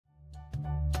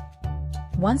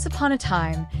Once upon a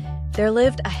time, there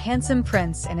lived a handsome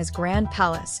prince in his grand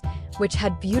palace, which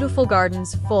had beautiful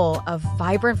gardens full of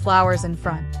vibrant flowers in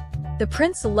front. The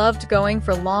prince loved going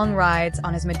for long rides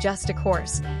on his majestic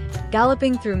horse,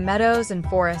 galloping through meadows and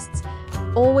forests,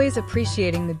 always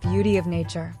appreciating the beauty of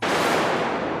nature.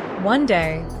 One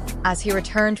day, as he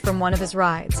returned from one of his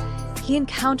rides, he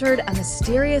encountered a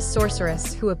mysterious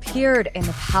sorceress who appeared in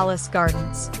the palace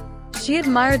gardens. She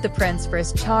admired the prince for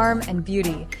his charm and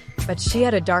beauty, but she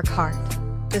had a dark heart.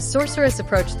 The sorceress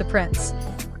approached the prince,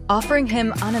 offering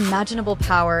him unimaginable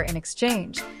power in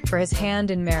exchange for his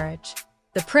hand in marriage.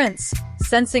 The prince,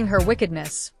 sensing her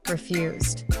wickedness,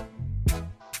 refused.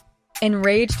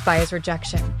 Enraged by his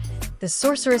rejection, the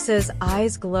sorceress's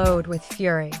eyes glowed with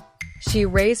fury. She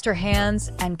raised her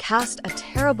hands and cast a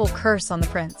terrible curse on the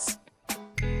prince.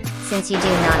 Since you do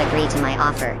not agree to my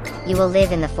offer, you will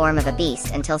live in the form of a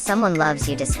beast until someone loves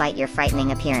you despite your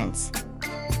frightening appearance.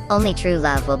 Only true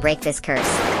love will break this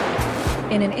curse.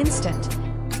 In an instant,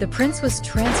 the prince was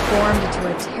transformed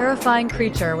into a terrifying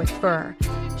creature with fur,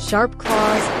 sharp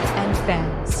claws, and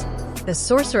fangs. The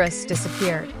sorceress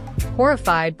disappeared.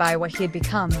 Horrified by what he had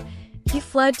become, he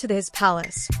fled to his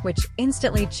palace, which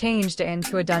instantly changed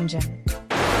into a dungeon.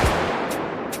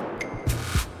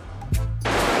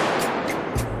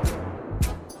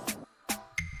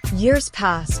 Years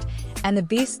passed, and the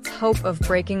beast's hope of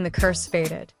breaking the curse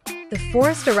faded. The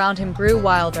forest around him grew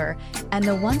wilder, and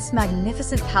the once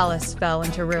magnificent palace fell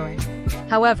into ruin.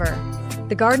 However,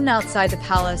 the garden outside the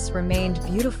palace remained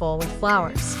beautiful with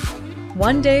flowers.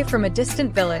 One day, from a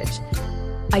distant village,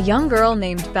 a young girl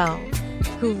named Belle,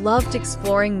 who loved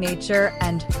exploring nature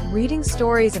and reading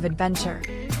stories of adventure,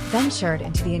 ventured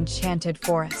into the enchanted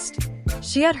forest.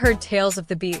 She had heard tales of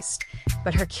the beast,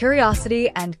 but her curiosity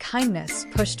and kindness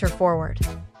pushed her forward.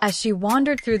 As she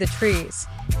wandered through the trees,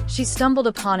 she stumbled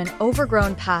upon an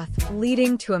overgrown path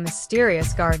leading to a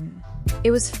mysterious garden.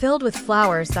 It was filled with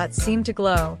flowers that seemed to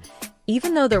glow,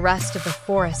 even though the rest of the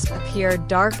forest appeared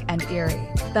dark and eerie.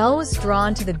 Belle was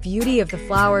drawn to the beauty of the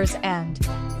flowers and,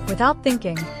 without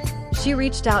thinking, she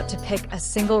reached out to pick a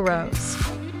single rose.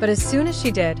 But as soon as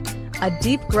she did, a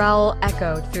deep growl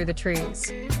echoed through the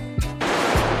trees.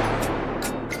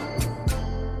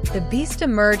 The beast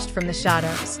emerged from the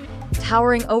shadows,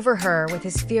 towering over her with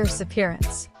his fierce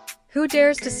appearance. "Who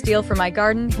dares to steal from my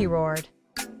garden?" he roared.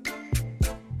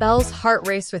 Belle's heart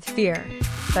raced with fear,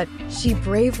 but she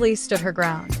bravely stood her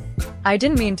ground. "I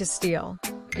didn't mean to steal.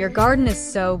 Your garden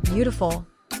is so beautiful."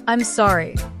 "I'm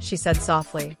sorry," she said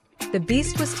softly. The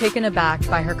beast was taken aback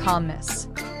by her calmness.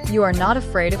 "You are not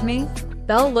afraid of me?"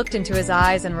 Belle looked into his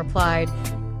eyes and replied,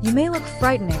 "You may look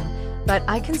frightening, but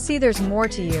I can see there's more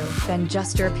to you than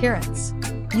just your appearance.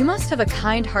 You must have a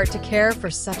kind heart to care for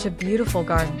such a beautiful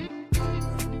garden."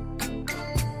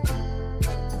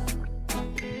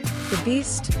 The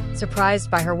beast,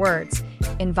 surprised by her words,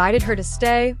 invited her to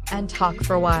stay and talk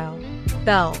for a while.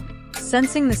 Belle,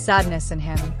 sensing the sadness in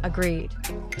him, agreed.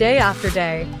 Day after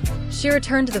day, she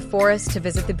returned to the forest to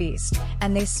visit the beast,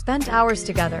 and they spent hours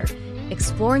together,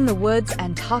 exploring the woods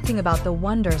and talking about the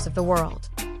wonders of the world.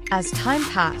 As time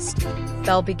passed,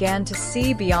 Belle began to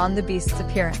see beyond the beast's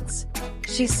appearance.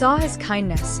 She saw his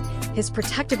kindness, his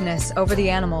protectiveness over the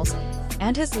animals,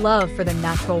 and his love for the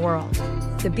natural world.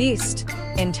 The beast,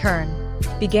 in turn,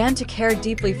 began to care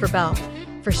deeply for Belle,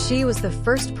 for she was the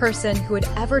first person who had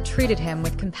ever treated him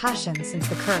with compassion since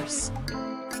the curse.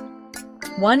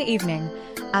 One evening,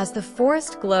 as the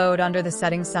forest glowed under the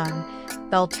setting sun,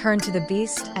 Belle turned to the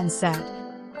beast and said,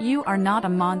 "You are not a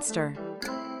monster.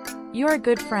 You're a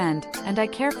good friend, and I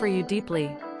care for you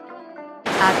deeply."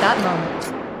 At that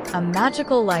moment, a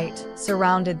magical light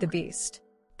surrounded the beast.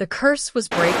 The curse was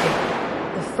breaking.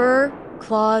 The fur,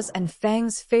 claws, and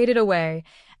fangs faded away,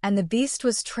 and the beast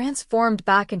was transformed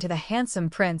back into the handsome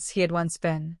prince he had once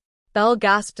been. Belle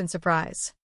gasped in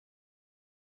surprise.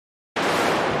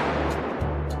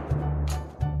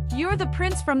 "You're the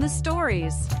prince from the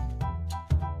stories."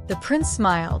 The prince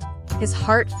smiled, his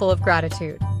heart full of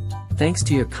gratitude. "Thanks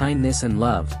to your kindness and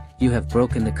love, you have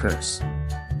broken the curse."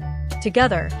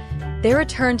 Together, they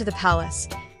returned to the palace,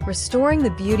 restoring the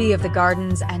beauty of the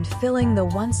gardens and filling the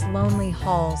once lonely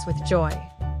halls with joy.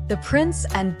 The prince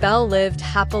and Belle lived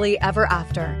happily ever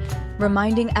after,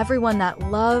 reminding everyone that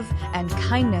love and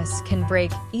kindness can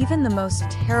break even the most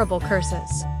terrible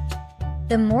curses.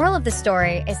 The moral of the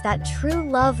story is that true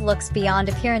love looks beyond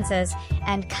appearances,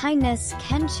 and kindness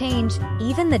can change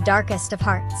even the darkest of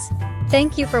hearts.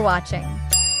 Thank you for watching.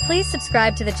 Please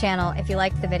subscribe to the channel if you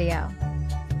liked the video.